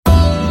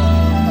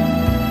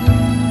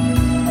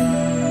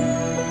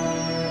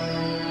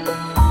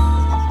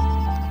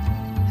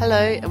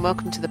Hello and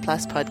welcome to the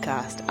Plus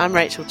podcast. I'm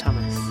Rachel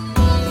Thomas.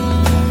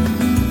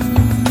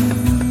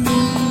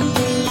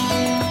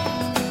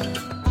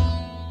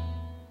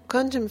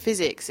 Quantum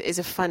physics is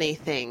a funny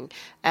thing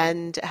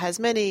and has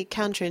many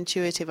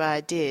counterintuitive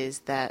ideas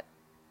that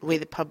we,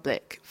 the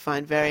public,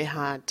 find very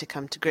hard to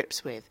come to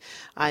grips with.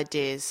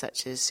 Ideas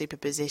such as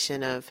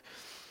superposition of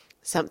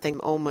something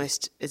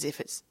almost as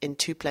if it's in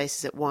two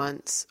places at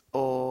once,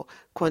 or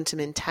quantum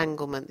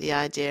entanglement, the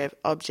idea of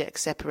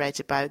objects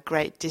separated by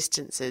great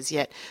distances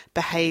yet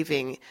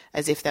behaving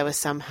as if they were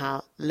somehow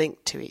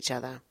linked to each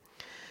other.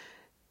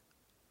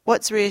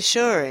 What's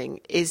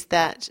reassuring is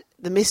that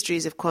the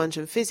mysteries of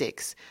quantum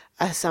physics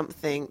are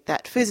something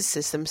that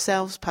physicists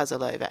themselves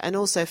puzzle over, and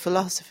also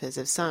philosophers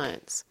of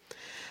science.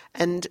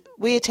 And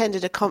we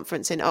attended a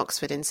conference in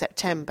Oxford in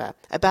September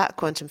about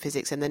quantum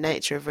physics and the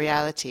nature of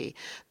reality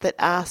that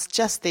asked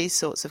just these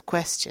sorts of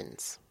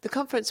questions. The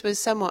conference was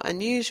somewhat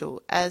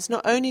unusual, as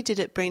not only did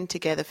it bring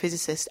together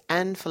physicists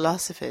and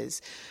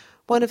philosophers,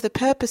 one of the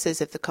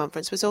purposes of the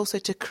conference was also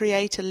to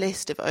create a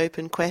list of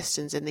open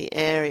questions in the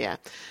area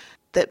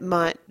that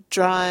might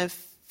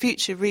drive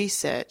future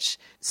research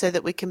so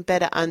that we can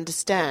better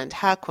understand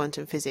how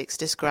quantum physics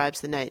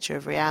describes the nature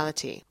of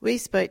reality. We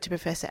spoke to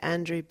Professor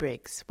Andrew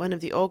Briggs, one of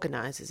the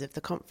organisers of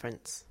the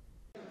conference.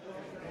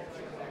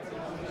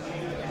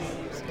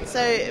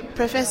 So,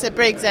 Professor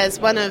Briggs,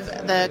 as one of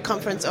the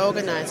conference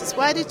organisers,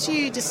 why did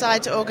you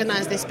decide to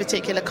organise this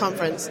particular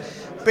conference,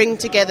 bring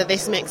together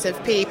this mix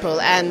of people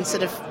and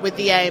sort of with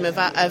the aim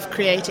of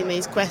creating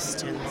these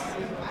questions?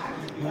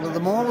 Well, the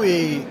more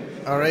we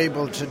are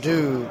able to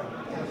do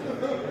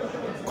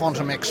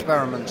quantum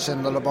experiments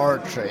in the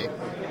laboratory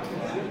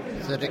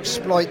that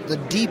exploit the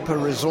deeper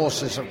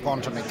resources of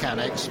quantum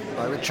mechanics,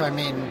 by which I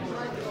mean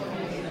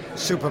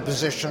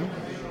superposition,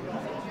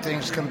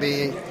 things can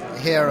be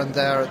here and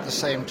there at the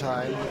same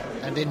time,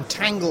 and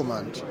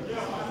entanglement,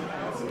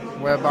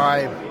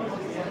 whereby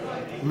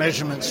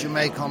measurements you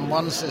make on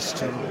one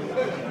system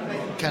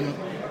can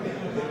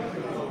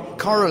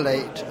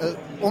correlate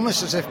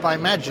almost as if by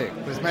magic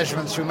with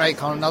measurements you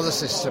make on another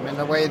system in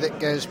a way that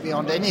goes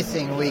beyond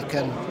anything we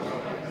can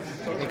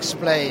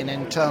explain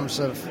in terms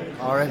of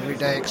our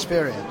everyday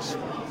experience.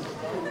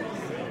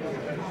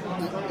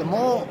 The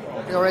more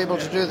you're able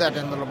to do that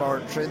in the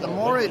laboratory, the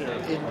more it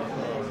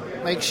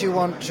makes you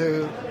want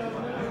to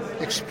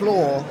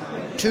explore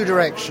two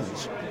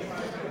directions.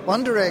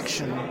 One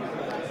direction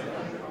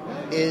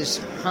is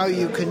how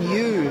you can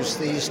use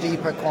these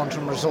deeper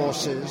quantum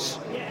resources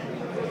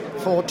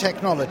for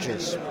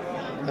technologies.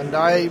 And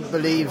I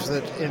believe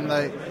that in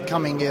the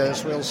coming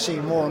years we'll see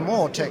more and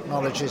more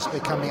technologies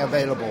becoming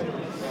available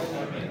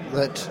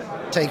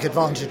that take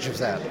advantage of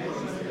that.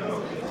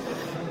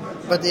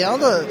 But the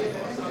other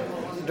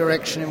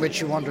direction in which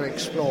you want to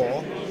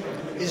explore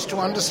is to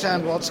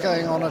understand what's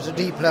going on at a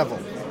deep level.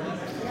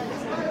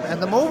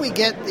 And the more we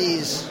get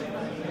these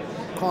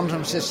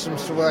quantum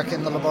systems to work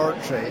in the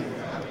laboratory,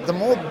 the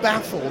more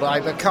baffled I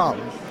become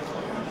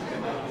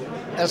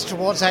as to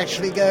what's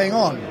actually going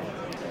on.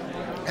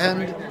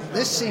 And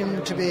this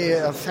seemed to be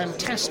a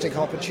fantastic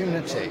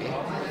opportunity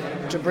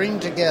to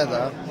bring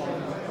together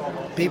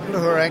people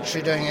who are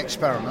actually doing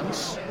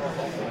experiments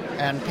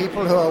and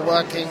people who are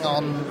working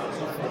on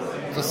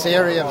the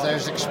theory of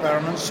those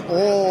experiments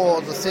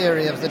or the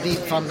theory of the deep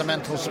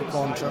fundamentals of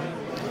quantum,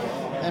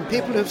 and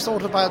people who've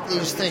thought about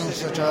these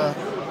things at a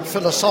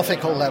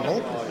philosophical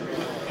level,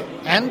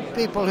 and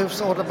people who've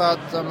thought about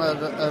them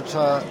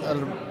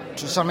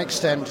to some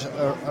extent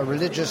a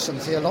religious and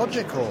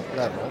theological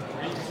level,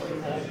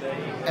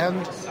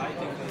 and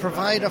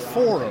provide a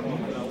forum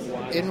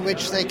in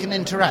which they can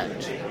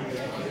interact.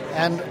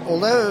 And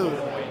although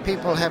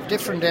people have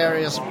different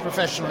areas of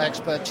professional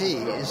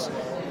expertise,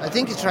 I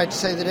think it's right to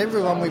say that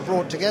everyone we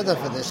brought together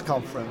for this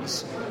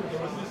conference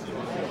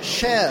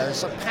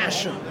shares a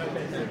passion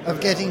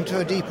of getting to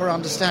a deeper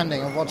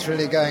understanding of what's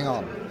really going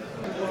on.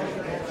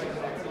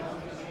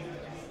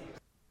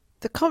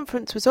 The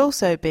conference was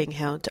also being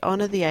held to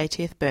honour the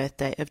 80th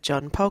birthday of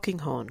John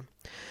Polkinghorne.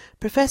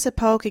 Professor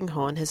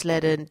Polkinghorne has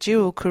led a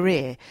dual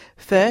career,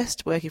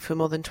 first working for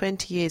more than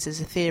 20 years as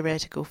a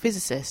theoretical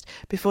physicist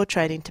before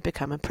training to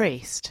become a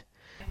priest.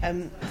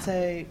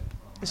 So,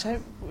 should I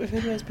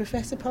refer to as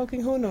Professor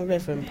Polkinghorne or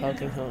Reverend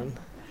Polkinghorne?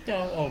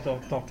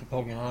 Dr.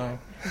 Polkinghorne.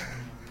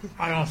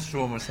 I asked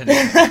you almost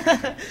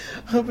anything.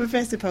 Oh,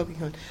 Professor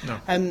Polkinghorne.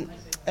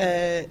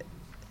 No.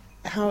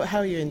 How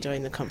are you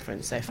enjoying the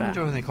conference so far? I'm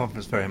enjoying the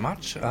conference very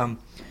much.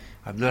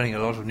 I'm learning a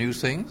lot of new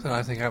things, and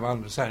I think I'm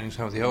understanding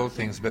some of the old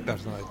things a bit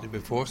better than I did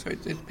before, so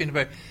it's been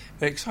very,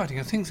 very exciting,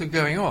 and things are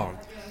going on,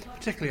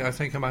 particularly, I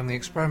think, among the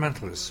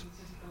experimentalists.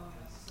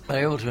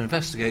 They're able to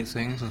investigate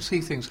things and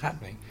see things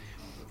happening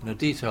in a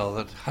detail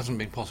that hasn't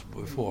been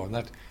possible before, and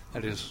that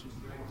is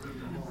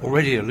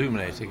already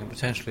illuminating, and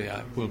potentially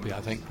will be,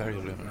 I think, very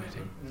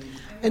illuminating.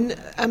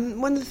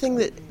 And one of the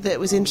things that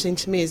was interesting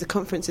to me is the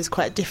conference is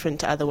quite different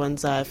to other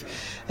ones I've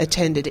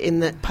attended,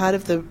 in that part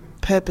of the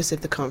purpose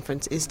of the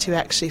conference is to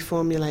actually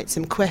formulate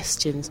some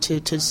questions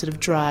to sort of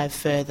drive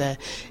further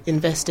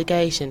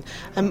investigation.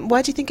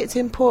 Why do you think it's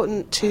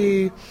important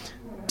to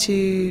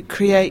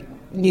create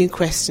new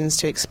questions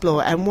to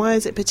explore, and why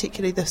is it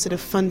particularly the sort of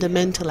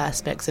fundamental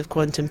aspects of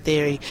quantum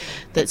theory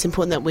that's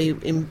important that we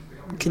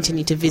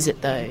continue to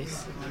visit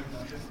those?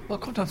 Well,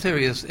 quantum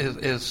theory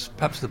is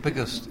perhaps the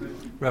biggest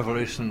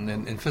revolution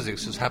in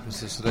physics that's happened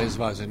since the days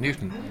of Isaac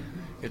Newton.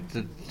 It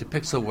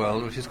depicts a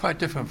world which is quite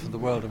different from the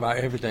world of our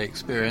everyday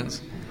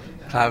experience,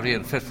 cloudy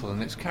and fitful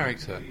in its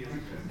character.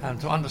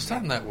 And to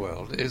understand that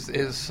world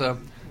is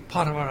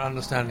part of our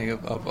understanding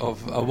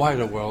of a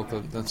wider world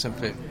than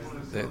simply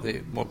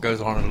what goes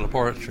on in a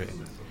laboratory.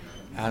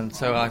 And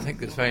so I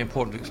think it's very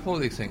important to explore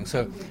these things.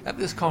 So at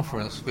this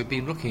conference we've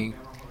been looking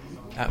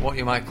at what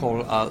you might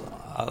call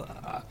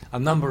a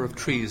number of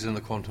trees in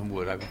the quantum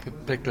wood. I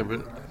have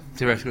particular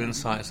theoretical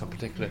insights on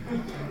particular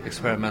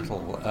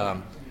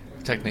experimental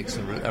techniques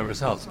and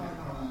results.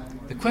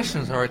 The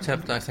questions are an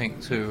attempt, I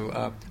think,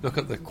 to look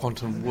at the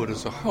quantum wood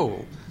as a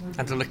whole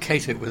and to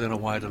locate it within a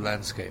wider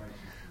landscape.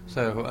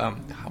 So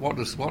what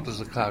does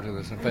the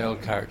cloudiness and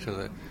veiled character of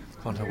the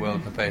quantum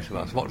world convey to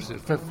us? What does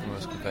its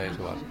fitfulness convey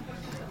to us?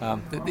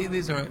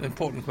 These are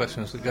important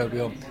questions that go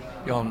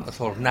beyond a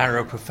sort of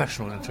narrow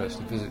professional interest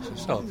in physics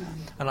itself.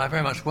 And I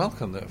very much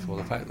welcome, therefore,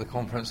 the fact that the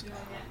conference,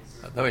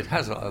 though it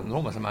has an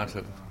enormous amount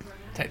of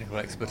technical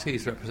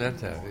expertise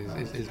represented,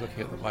 is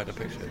looking at the wider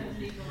picture.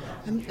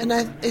 And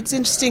it's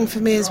interesting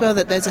for me as well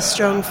that there's a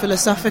strong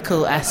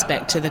philosophical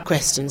aspect to the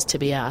questions to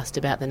be asked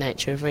about the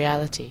nature of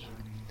reality.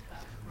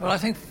 Well, I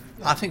think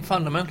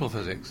fundamental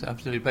physics,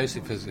 absolutely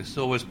basic physics, has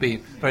always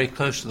been very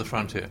close to the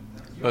frontier,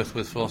 both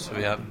with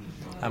philosophy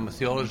and with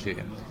theology.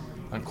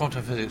 And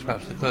quantum physics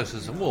perhaps the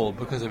closest of all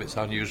because of its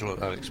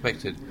unusual,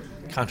 unexpected,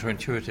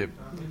 counterintuitive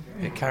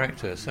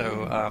character.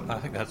 So I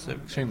think that's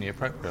extremely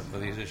appropriate that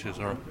these issues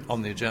are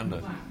on the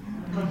agenda.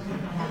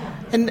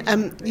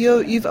 And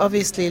you've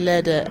obviously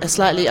led a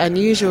slightly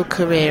unusual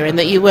career in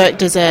that you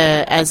worked as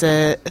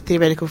a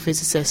theoretical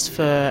physicist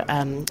for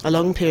a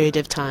long period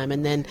of time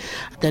and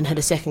then had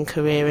a second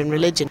career in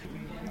religion.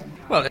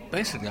 Well,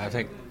 basically I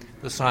think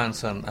the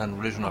science and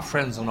religion are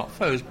friends and not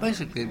foes,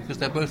 basically because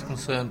they're both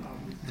concerned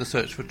with the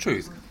search for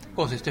truth. Of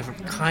course, it's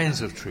different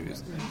kinds of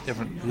truth,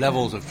 different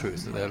levels of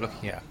truth that they're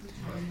looking at.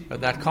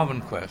 But that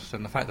common quest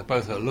and the fact that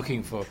both are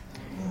looking for,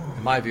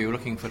 in my view,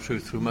 looking for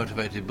truth through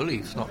motivated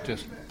beliefs, not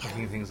just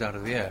plucking things out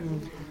of the air,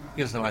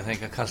 gives them, I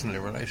think, a cousinly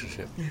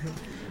relationship.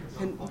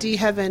 Mm-hmm. And do you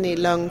have any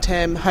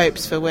long-term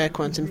hopes for where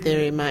quantum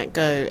theory might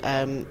go,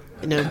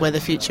 where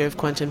the future of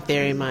quantum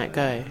theory might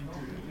go?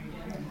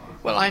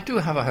 Well, I do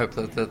have a hope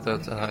that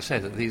as I say,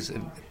 that these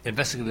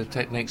investigative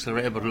techniques are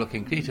able to look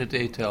in greater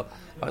detail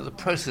about the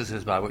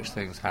processes by which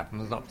things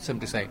happen, and not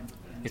simply say,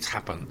 it's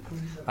happened.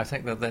 I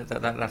think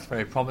that's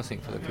very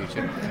promising for the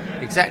future.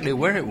 Exactly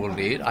where it will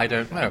lead, I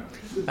don't know.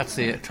 That's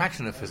the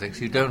attraction of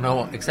physics. You don't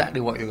know exactly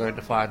what you're going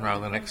to find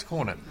around the next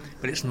corner.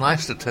 But it's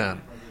nice to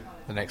turn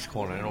the next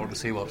corner in order to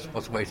see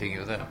what's waiting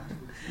you there.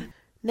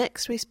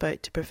 Next we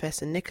spoke to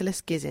Professor Nicolas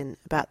Gisin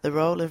about the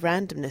role of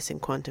randomness in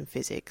quantum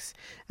physics,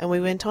 and we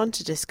went on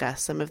to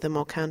discuss some of the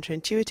more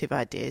counterintuitive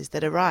ideas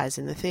that arise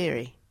in the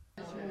theory.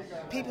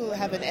 People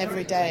have an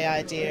everyday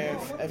idea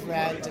of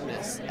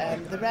randomness.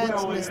 The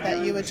randomness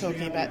that you were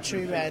talking about,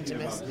 true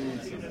randomness,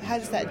 how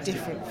is that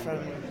different from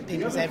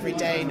people's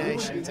everyday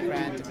notions of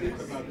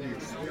randomness?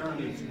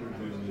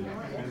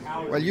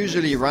 Well,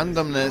 usually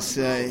randomness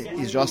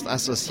is just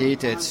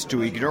associated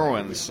to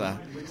ignorance.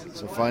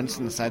 So, for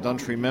instance, I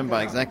don't remember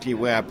exactly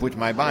where I put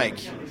my bike.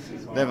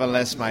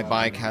 Nevertheless, my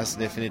bike has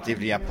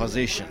definitively a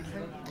position.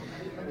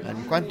 And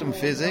in quantum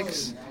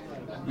physics,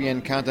 we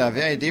encounter a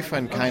very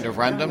different kind of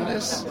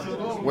randomness,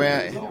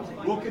 where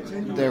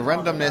the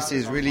randomness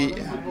is really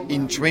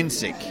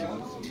intrinsic.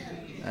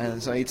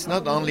 And so it's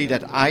not only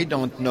that I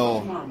don't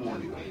know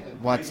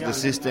what the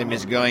system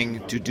is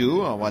going to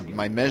do or what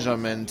my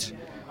measurement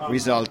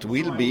result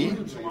will be,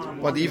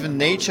 but even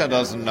nature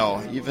doesn't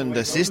know, even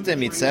the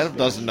system itself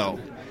doesn't know.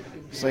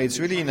 So it's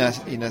really in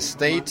a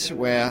state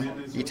where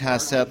it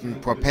has certain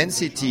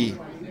propensity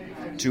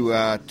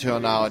to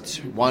turn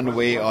out one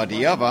way or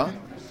the other,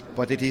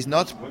 but it is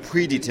not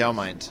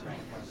predetermined.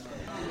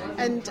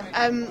 And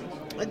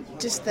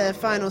just the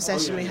final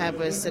session we had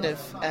was sort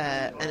of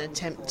an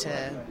attempt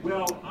to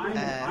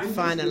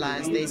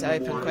finalise these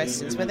open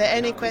questions. Were there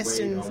any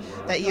questions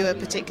that you were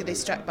particularly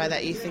struck by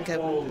that you think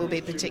will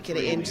be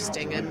particularly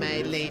interesting and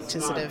may lead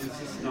to sort of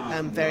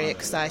very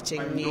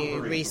exciting new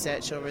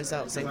research or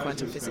results in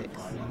quantum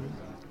physics?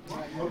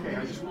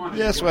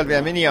 Yes, well,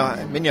 there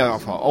are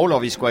all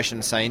of these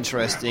questions are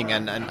interesting,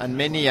 and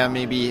many are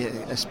maybe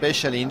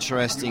especially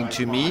interesting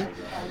to me.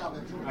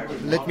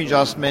 Let me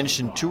just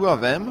mention two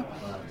of them.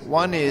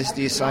 One is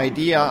this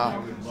idea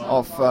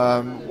of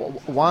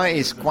why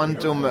is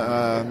quantum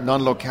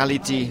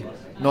non-locality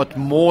not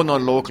more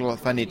non-local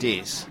than it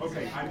is?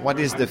 What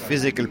is the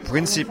physical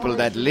principle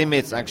that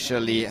limits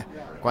actually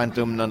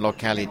quantum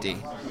non-locality.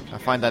 I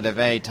find that a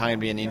very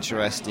timely and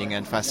interesting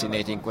and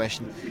fascinating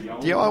question.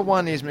 The other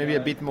one is maybe a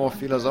bit more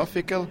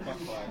philosophical.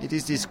 It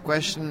is this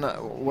question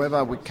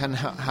whether we can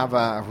have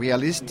a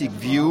realistic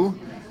view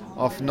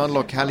of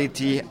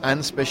non-locality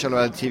and special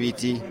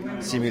relativity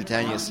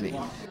simultaneously.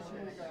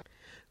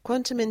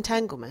 Quantum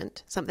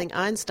entanglement, something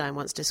Einstein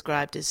once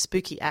described as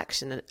spooky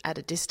action at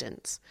a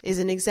distance, is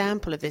an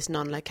example of this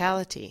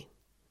non-locality.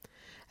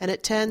 And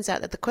it turns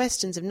out that the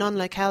questions of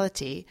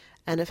non-locality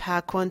and of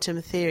how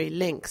quantum theory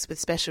links with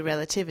special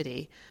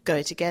relativity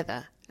go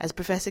together, as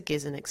Professor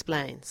Gisin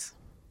explains.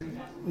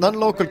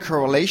 Non-local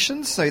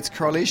correlations, so it's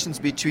correlations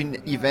between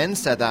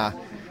events that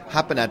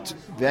happen at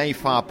very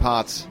far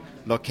apart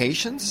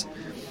locations,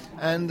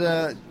 and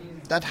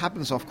that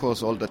happens of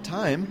course all the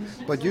time,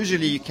 but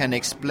usually you can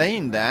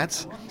explain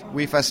that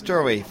with a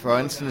story. For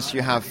instance,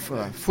 you have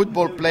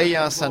football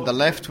players and the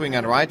left wing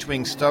and right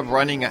wing stop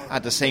running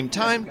at the same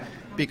time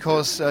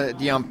because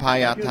the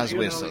umpire has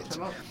whistled.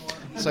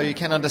 So you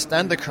can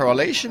understand the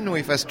correlation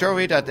with a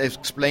story that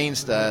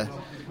explains the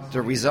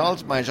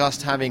result by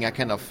just having a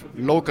kind of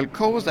local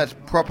cause that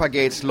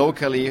propagates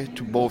locally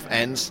to both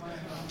ends.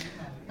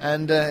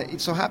 And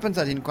it so happens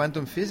that in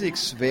quantum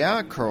physics there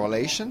are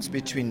correlations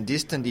between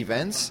distant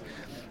events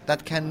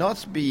that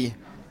cannot be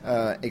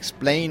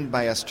explained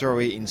by a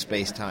story in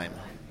space-time.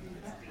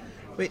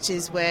 Which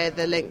is where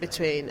the link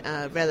between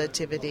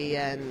relativity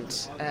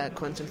and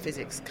quantum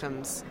physics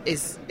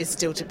is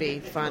still to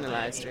be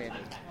finalized, really.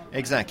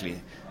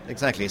 Exactly.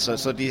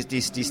 So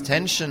this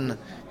tension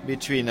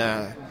between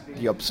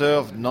the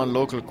observed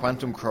non-local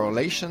quantum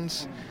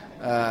correlations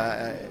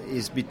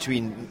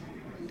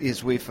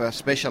is with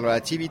special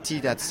relativity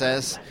that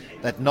says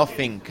that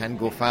nothing can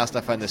go faster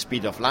than the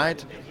speed of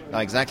light. Now,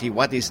 exactly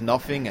what is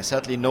nothing?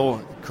 Certainly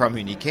no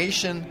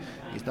communication.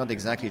 It's not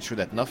exactly true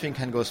that nothing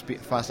can go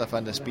faster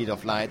than the speed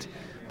of light,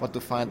 but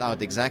to find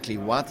out exactly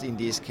what in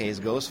this case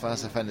goes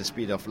faster than the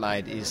speed of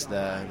light is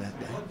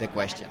the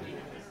question.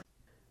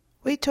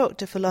 We talked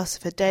to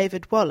philosopher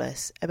David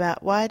Wallace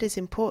about why it is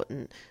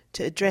important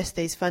to address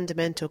these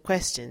fundamental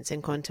questions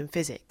in quantum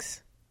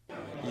physics.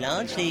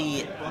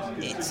 Largely,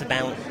 it's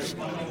about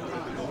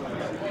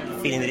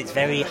feeling that it's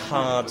very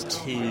hard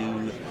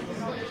to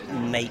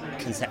make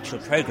conceptual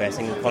progress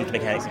in quantum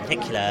mechanics in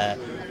particular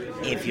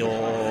if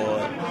you're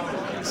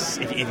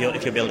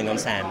building on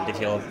sand,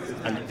 if you're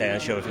very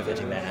unsure of your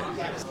footing there.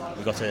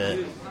 We've got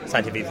a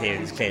scientific theory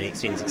that's clearly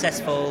extremely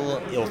successful.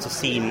 It also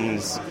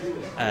seems,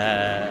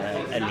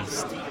 at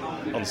least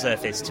on the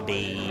surface, to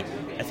be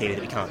a theory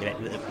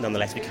that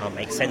nonetheless we can't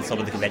make sense of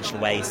in the conventional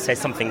way. So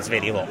something's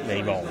really wrong.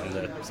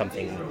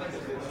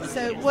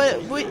 So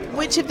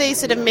which of these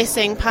sort of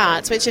missing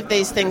parts, which of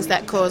these things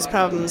that cause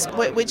problems,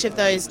 which of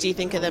those do you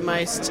think are the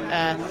most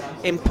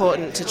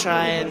important to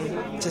try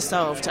and to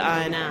solve, to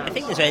iron out? I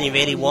think there's only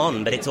really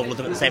one, but it's all of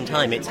them at the same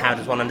time. It's how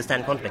does one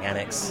understand quantum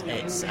mechanics?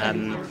 It's,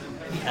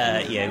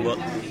 what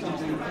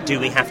do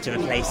we have to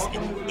replace?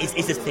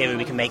 Is this theory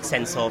we can make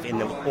sense of in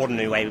the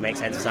ordinary way we make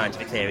sense of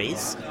scientific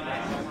theories?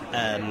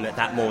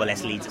 That more or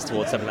less leads us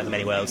towards something like the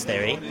many worlds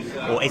theory,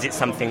 or is it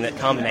something that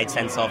can't be made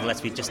sense of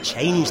unless we just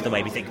change the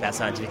way we think about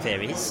scientific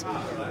theories,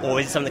 or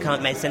is it something that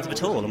can't be made sense of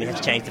at all and we have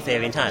to change the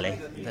theory entirely?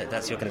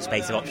 That's your kind of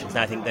space of options.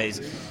 Now I think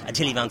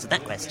until you've answered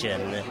that question,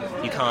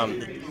 you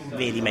can't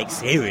really make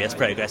serious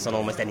progress on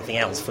almost anything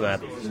else from a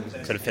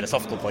sort of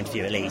philosophical point of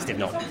view, at least. If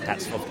not,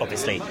 that's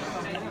obviously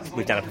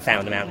we've done a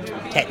profound amount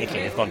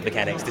technically of quantum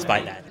mechanics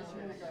despite that.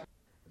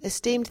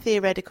 Esteemed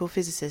theoretical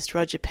physicist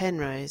Roger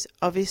Penrose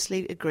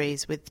obviously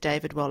agrees with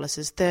David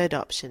Wallace's third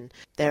option.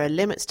 There are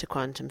limits to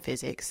quantum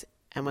physics,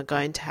 and we're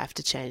going to have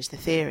to change the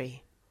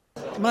theory.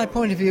 My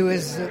point of view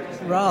is that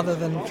rather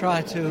than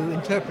try to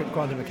interpret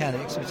quantum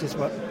mechanics, which is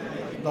what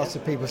lots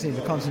of people seem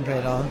to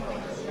concentrate on,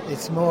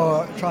 it's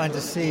more trying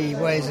to see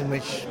ways in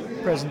which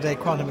present-day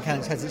quantum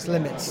mechanics has its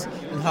limits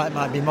and how it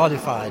might be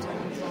modified.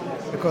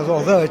 Because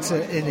although it's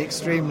an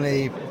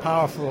extremely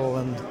powerful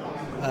and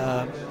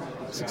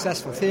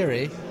successful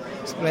theory,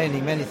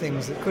 explaining many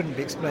things that couldn't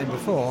be explained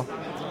before,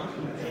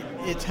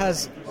 it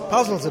has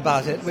puzzles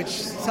about it which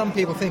some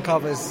people think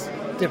of as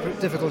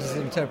difficulties of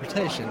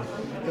interpretation,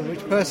 but which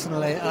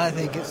personally I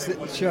think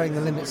it's showing the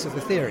limits of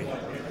the theory.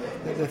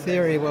 That the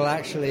theory will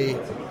actually,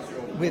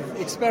 with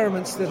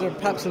experiments that are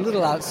perhaps a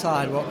little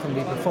outside what can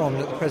be performed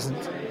at the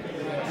present,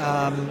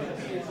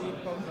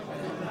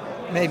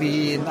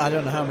 maybe in I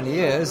don't know how many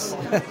years,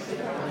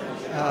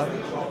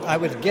 I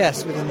would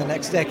guess within the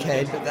next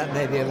decade, but that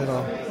may be a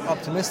little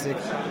optimistic,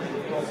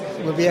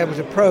 we'll be able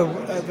to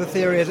probe the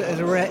theory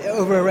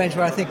over a range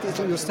where I think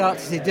you'll start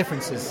to see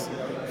differences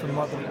from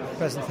what the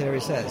present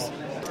theory says.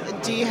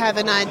 Do you have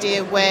an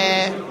idea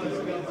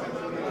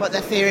what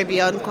the theory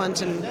beyond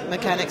quantum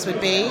mechanics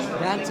would be?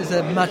 That is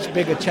a much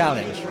bigger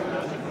challenge.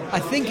 I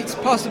think it's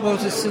possible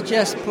to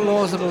suggest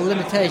plausible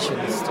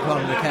limitations to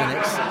quantum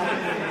mechanics.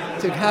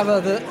 To have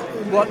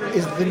what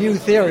is the new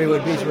theory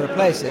would be to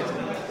replace it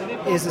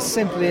is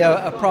simply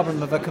a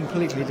problem of a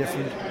completely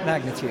different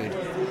magnitude.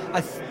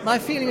 My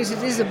feeling is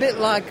it is a bit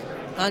like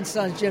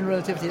Einstein's general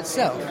relativity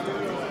itself,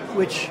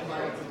 which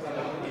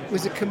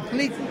was a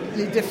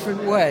completely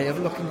different way of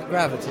looking at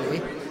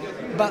gravity,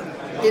 but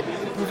it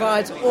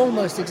provides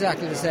almost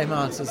exactly the same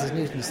answers as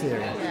Newton's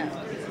theory.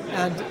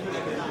 And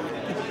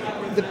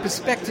the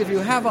perspective you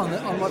have on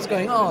what's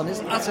going on is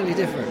utterly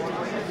different.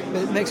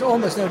 It makes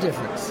almost no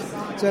difference.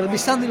 So it'll be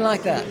something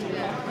like that.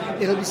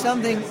 It'll be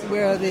something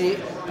where the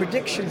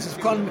predictions of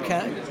quantum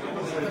mechanics,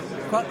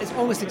 it's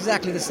almost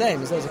exactly the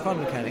same as those of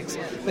quantum mechanics,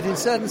 but in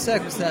certain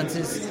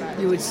circumstances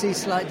you would see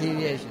slight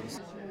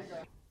deviations.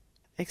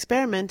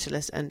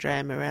 Experimentalist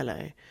Andrea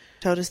Morello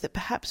told us that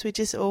perhaps we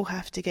just all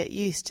have to get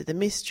used to the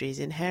mysteries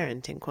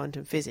inherent in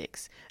quantum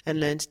physics and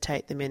learn to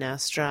take them in our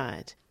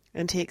stride.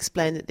 And he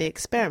explained that the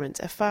experiments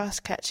are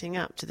fast catching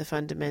up to the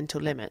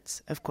fundamental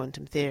limits of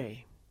quantum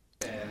theory.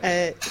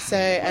 So,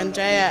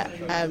 Andrea,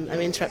 I'm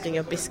interrupting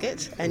your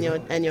biscuit and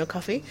your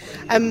coffee.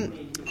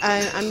 I'm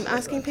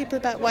asking people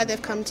about why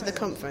they've come to the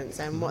conference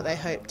and what they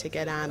hope to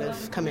get out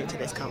of coming to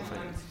this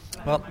conference.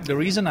 Well, the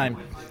reason I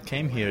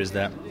came here is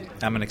that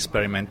I'm an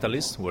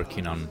experimentalist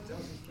working on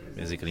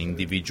basically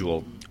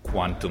individual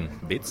quantum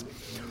bits,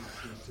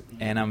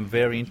 and I'm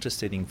very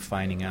interested in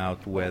finding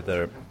out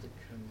whether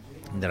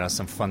there are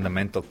some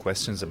fundamental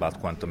questions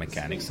about quantum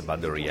mechanics, about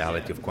the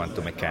reality of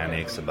quantum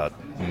mechanics, about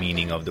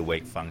meaning of the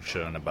wave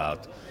function,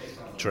 about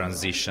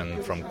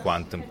transition from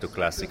quantum to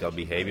classical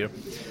behavior,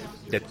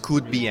 that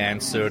could be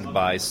answered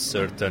by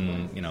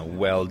certain,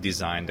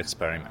 well-designed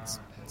experiments.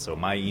 So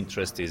my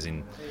interest is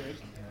in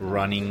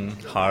running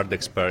hard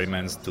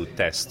experiments to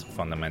test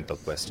fundamental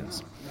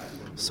questions.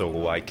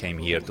 So I came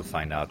here to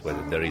find out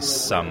whether there is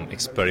some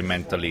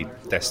experimentally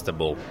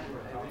testable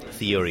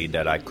theory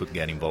that I could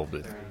get involved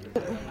with.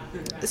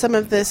 Some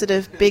of the sort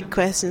of big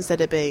questions that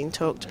are being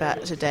talked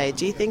about today,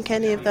 do you think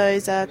any of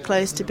those are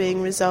close to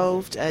being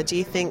resolved? Do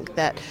you think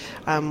that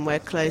we're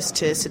close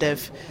to sort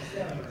of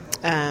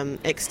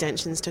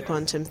extensions to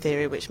quantum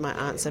theory which might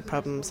answer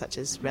problems such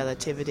as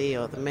relativity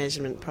or the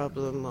measurement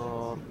problem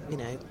or,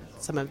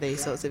 some of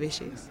these sorts of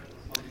issues?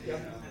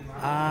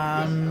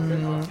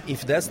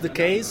 If that's the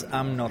case,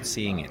 I'm not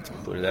seeing it,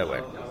 put it that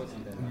way.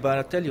 But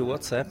I'll tell you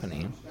what's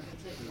happening.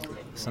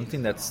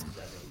 Something that's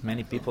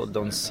many people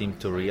don't seem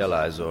to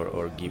realize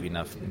or give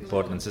enough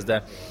importance is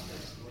that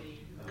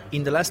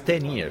in the last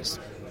 10 years,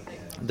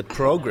 the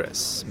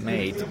progress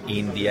made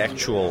in the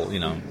actual,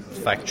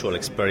 factual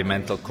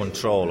experimental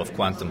control of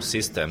quantum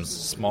systems,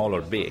 small or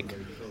big,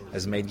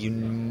 has made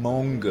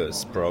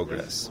humongous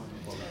progress.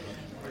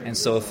 And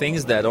so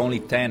things that only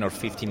 10 or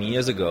 15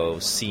 years ago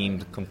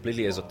seemed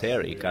completely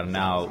esoteric are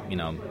now,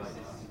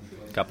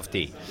 cup of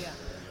tea.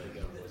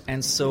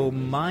 And so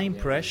my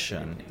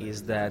impression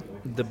is that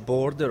the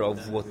border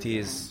of what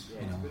is,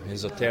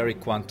 esoteric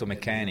quantum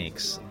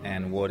mechanics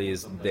and what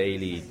is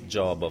daily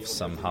job of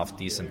some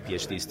half-decent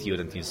PhD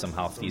student in some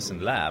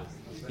half-decent lab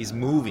is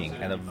moving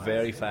at a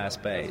very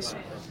fast pace.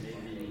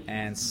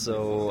 And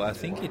so I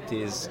think it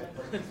is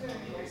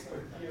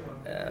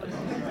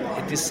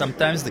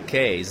sometimes the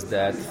case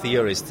that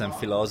theorists and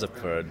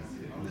philosophers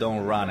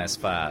don't run as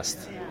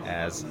fast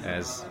as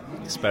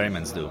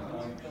experiments do.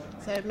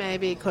 So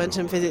maybe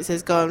quantum physics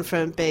has gone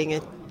from being a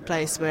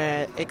place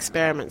where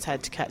experiments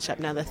had to catch up.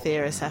 Now the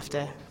theorists have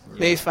to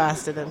move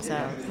faster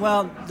themselves.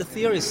 Well, the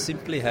theorists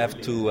simply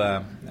have to,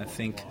 I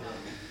think,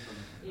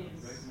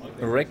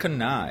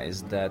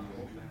 recognize that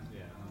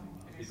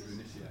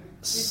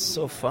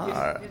so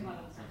far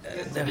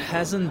there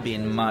hasn't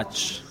been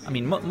much. I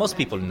mean, most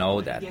people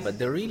know that, but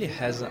there really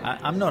hasn't.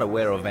 I'm not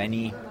aware of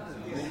any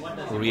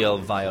real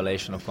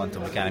violation of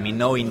quantum mechanics. I mean,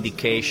 no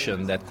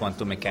indication that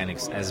quantum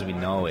mechanics as we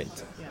know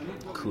it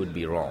could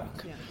be wrong.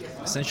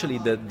 Essentially,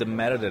 the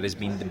matter that is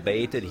being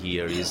debated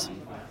here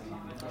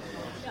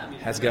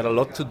has got a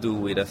lot to do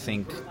with, I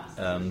think,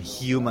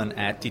 human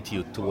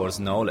attitude towards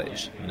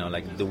knowledge.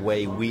 Like the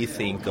way we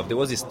think of. There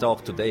was this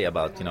talk today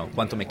about,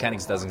 quantum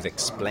mechanics doesn't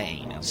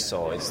explain, and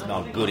so it's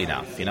not good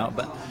enough,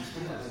 but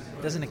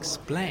it doesn't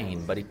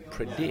explain, but it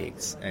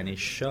predicts and it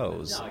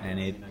shows and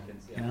it,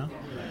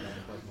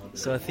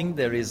 So I think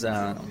there is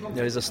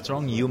a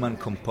strong human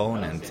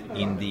component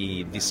in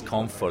the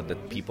discomfort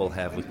that people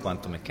have with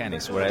quantum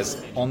mechanics,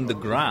 whereas on the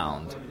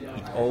ground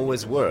it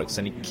always works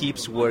and it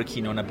keeps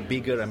working on a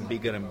bigger and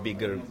bigger and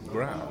bigger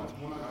ground.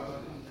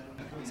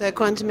 So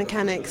quantum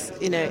mechanics,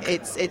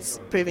 it's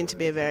proving to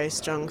be a very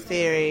strong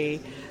theory.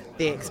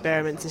 The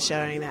experiments are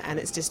showing that, and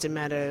it's just a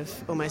matter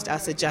of almost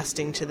us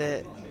adjusting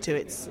to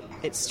its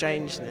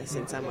strangeness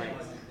in some ways.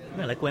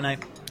 Yeah, like when I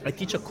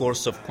teach a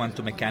course of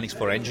quantum mechanics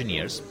for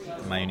engineers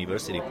at my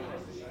university,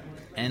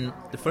 and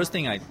the first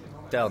thing I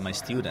tell my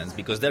students,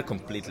 because they're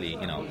completely,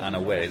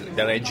 unaware,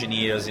 they're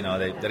engineers,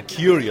 they're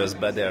curious,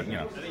 but they're,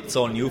 it's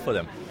all new for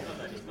them.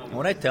 And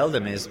what I tell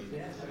them is,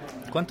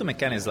 quantum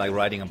mechanics is like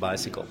riding a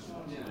bicycle.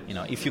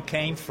 If you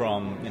came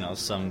from,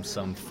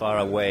 some far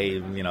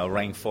away,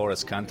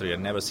 rainforest country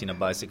and never seen a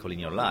bicycle in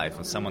your life,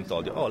 and someone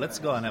told you, oh, let's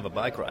go and have a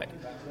bike ride,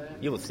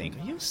 you would think,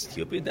 you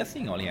stupid, that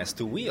thing only has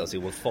two wheels,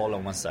 it will fall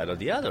on one side or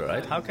the other,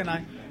 right? How can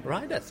I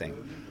ride that thing?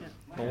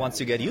 But once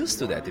you get used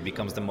to that, it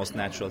becomes the most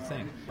natural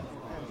thing.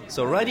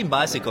 So riding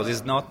bicycles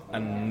is not a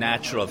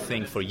natural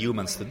thing for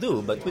humans to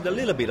do, but with a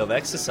little bit of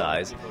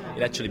exercise,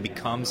 it actually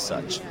becomes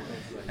such.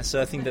 And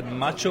so I think that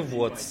much of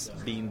what's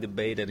being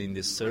debated in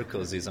these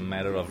circles is a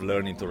matter of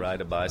learning to ride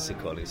a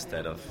bicycle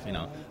instead of,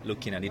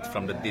 looking at it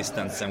from the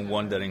distance and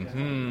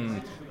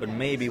wondering, but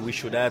maybe we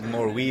should add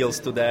more wheels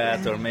to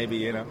that, or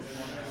maybe,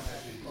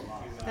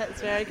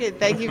 That's very good.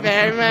 Thank you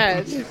very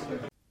much.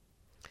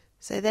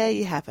 So there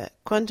you have it.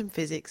 Quantum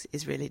physics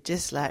is really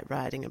just like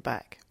riding a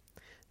bike.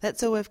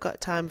 That's all we've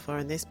got time for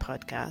in this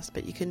podcast,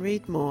 but you can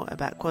read more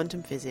about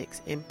quantum physics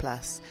in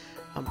Plus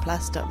on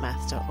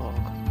plus.maths.org.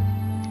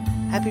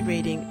 Happy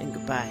reading and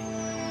goodbye.